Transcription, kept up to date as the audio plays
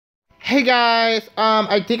Hey guys,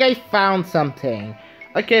 I think I found something.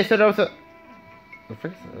 Okay, so there was a...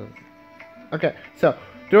 Okay, so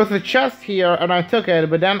there was a chest here and I took it,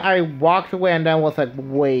 but then I walked away and then was like,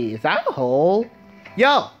 wait, is that a hole?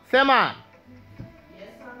 Yo, Simon! Yes,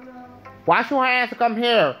 I know. Wash your hands and come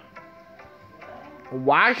here.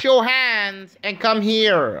 Wash your hands and come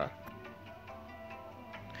here.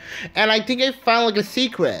 And I think I found like a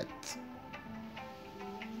secret.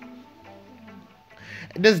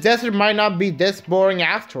 This desert might not be this boring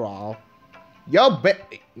after all. Yo,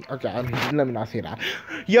 okay, let me not say that.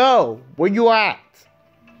 Yo, where you at?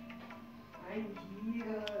 I'm here.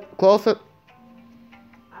 Closer.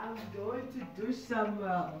 I'm going to do some.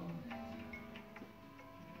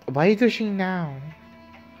 Why are you dushing now?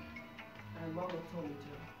 My mama told me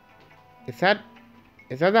to. Is that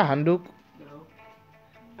the handuk? No.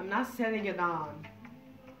 I'm not setting it on.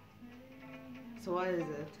 So what is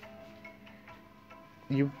it?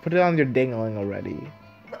 You put it on your dingling already.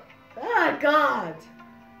 Oh God!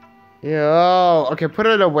 Yo, okay, put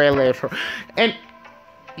it away later. And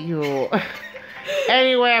you.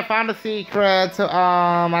 Anyway, I found a secret. So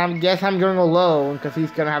I guess I'm going alone because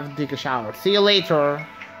he's gonna have to take a shower. See you later.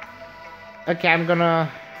 Okay, I'm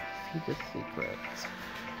gonna see the secret.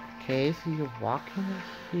 Okay, so you're walking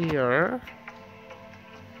here.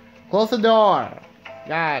 Close the door.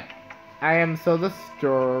 God, I am so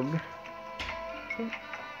disturbed.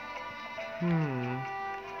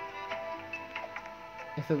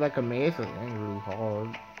 This is like a maze. It's really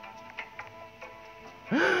hard.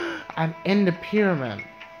 I'm in the pyramid.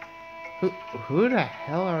 Who the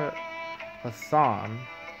hell are Hassan?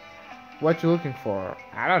 What you looking for?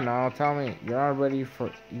 I don't know. Tell me. You're not ready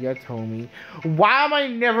for yet, homie. Why am I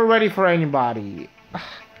never ready for anybody?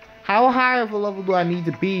 How high of a level do I need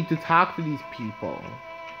to be to talk to these people?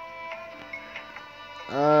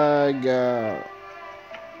 God.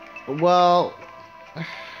 Well,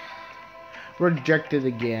 rejected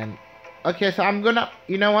again. Okay, so I'm gonna,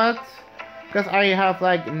 you know what? Because I have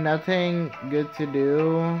like nothing good to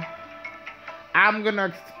do. I'm gonna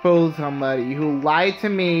expose somebody who lied to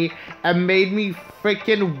me and made me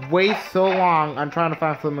freaking wait so long on trying to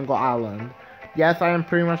find Flamingo Island. Yes, I am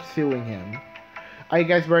pretty much suing him. Are you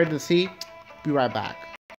guys ready to see? Be right back.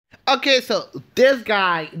 Okay, so this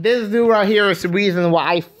dude right here is the reason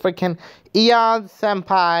why I freaking Eon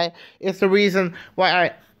Senpai is the reason why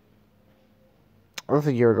that was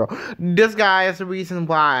a year ago. This guy is the reason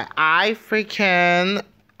why I freaking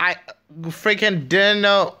didn't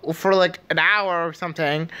know for like an hour or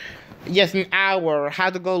something. Yes, an hour.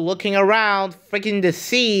 Had to go looking around freaking the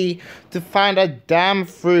sea to find a damn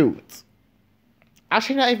fruit.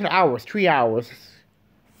 Actually, not even hours. 3 hours.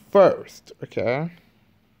 First, okay.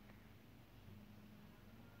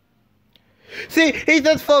 See, he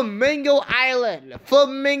says Flamingo Island.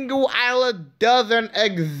 Flamingo Island doesn't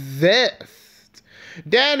exist.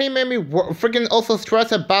 Then he made me freaking also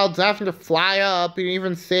stress about having to fly up. He didn't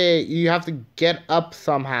even say you have to get up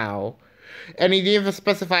somehow. And he didn't even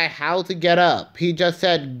specify how to get up. He just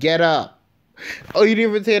said get up. Oh, he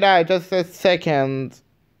didn't even say that. It just said seconds.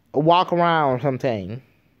 Walk around or something.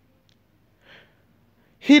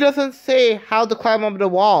 He doesn't say how to climb up the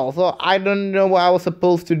wall. So I don't know what I was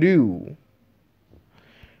supposed to do.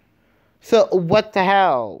 So, what the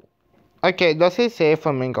hell? Okay, does he say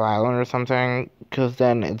Flamingo Island or something? Because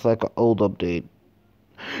then it's like an old update.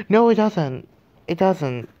 No, it doesn't. It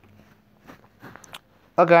doesn't.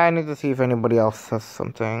 Okay, I need to see if anybody else says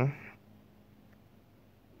something.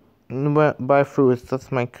 Buy fruits,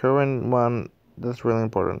 that's my current one. That's really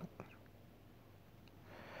important.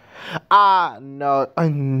 No. I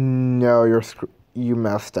know you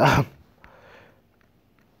messed up.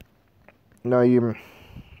 No, you...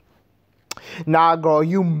 Nah, girl,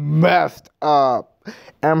 you messed up.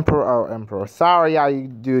 Emperor. Sorry,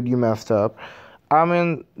 dude, you messed up. I'm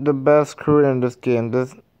in the best crew in this game.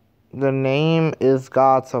 The name is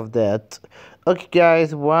Gods of Death. Okay,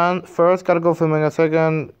 guys, first gotta go Flamingo,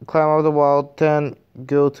 second climb up the wall, then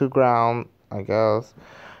go to ground, I guess.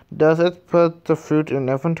 Does it put the fruit in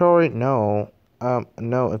inventory? No.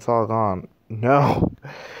 No, it's all gone. No.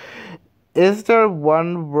 Is there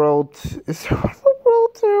one world? Is there one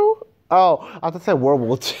world 2? Oh, I thought it said World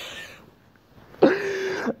War II.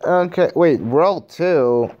 Okay, wait, World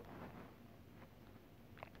 2?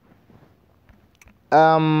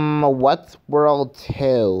 What's World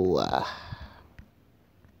 2?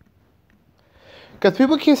 Because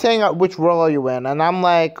people keep saying, which world are you in? And I'm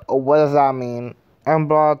like, what does that mean? I'm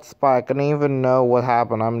Broad Spike. I don't even know what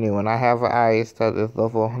happened. I'm new, and I have ice that is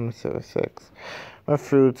level 176. My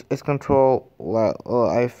fruit is control. Well,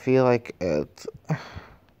 I feel like it.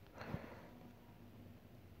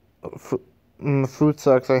 Fruit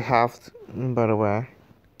sucks. I have to, by the way.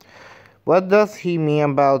 What does he mean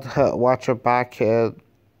about watch your back, kid?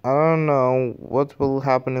 I don't know. What will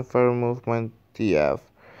happen if I remove my DF?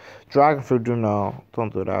 Dragon fruit,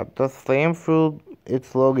 don't do that. The flame fruit,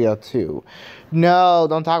 it's Logia too. No,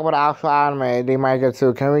 don't talk about actual anime. They might get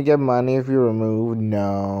sued. Can we get money if you remove?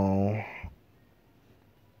 No.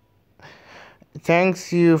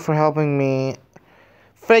 Thanks you for helping me.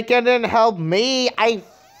 Freaking didn't help me. I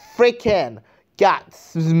freaking got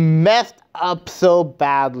messed up so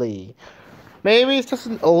badly. Maybe it's just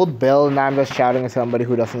an old bill and I'm just shouting at somebody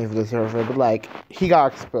who doesn't even deserve it, but like, he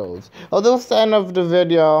got exposed. Oh, this was the end of the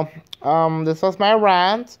video. This was my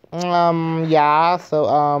rant. Yeah,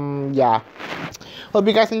 so, yeah. Hope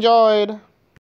you guys enjoyed.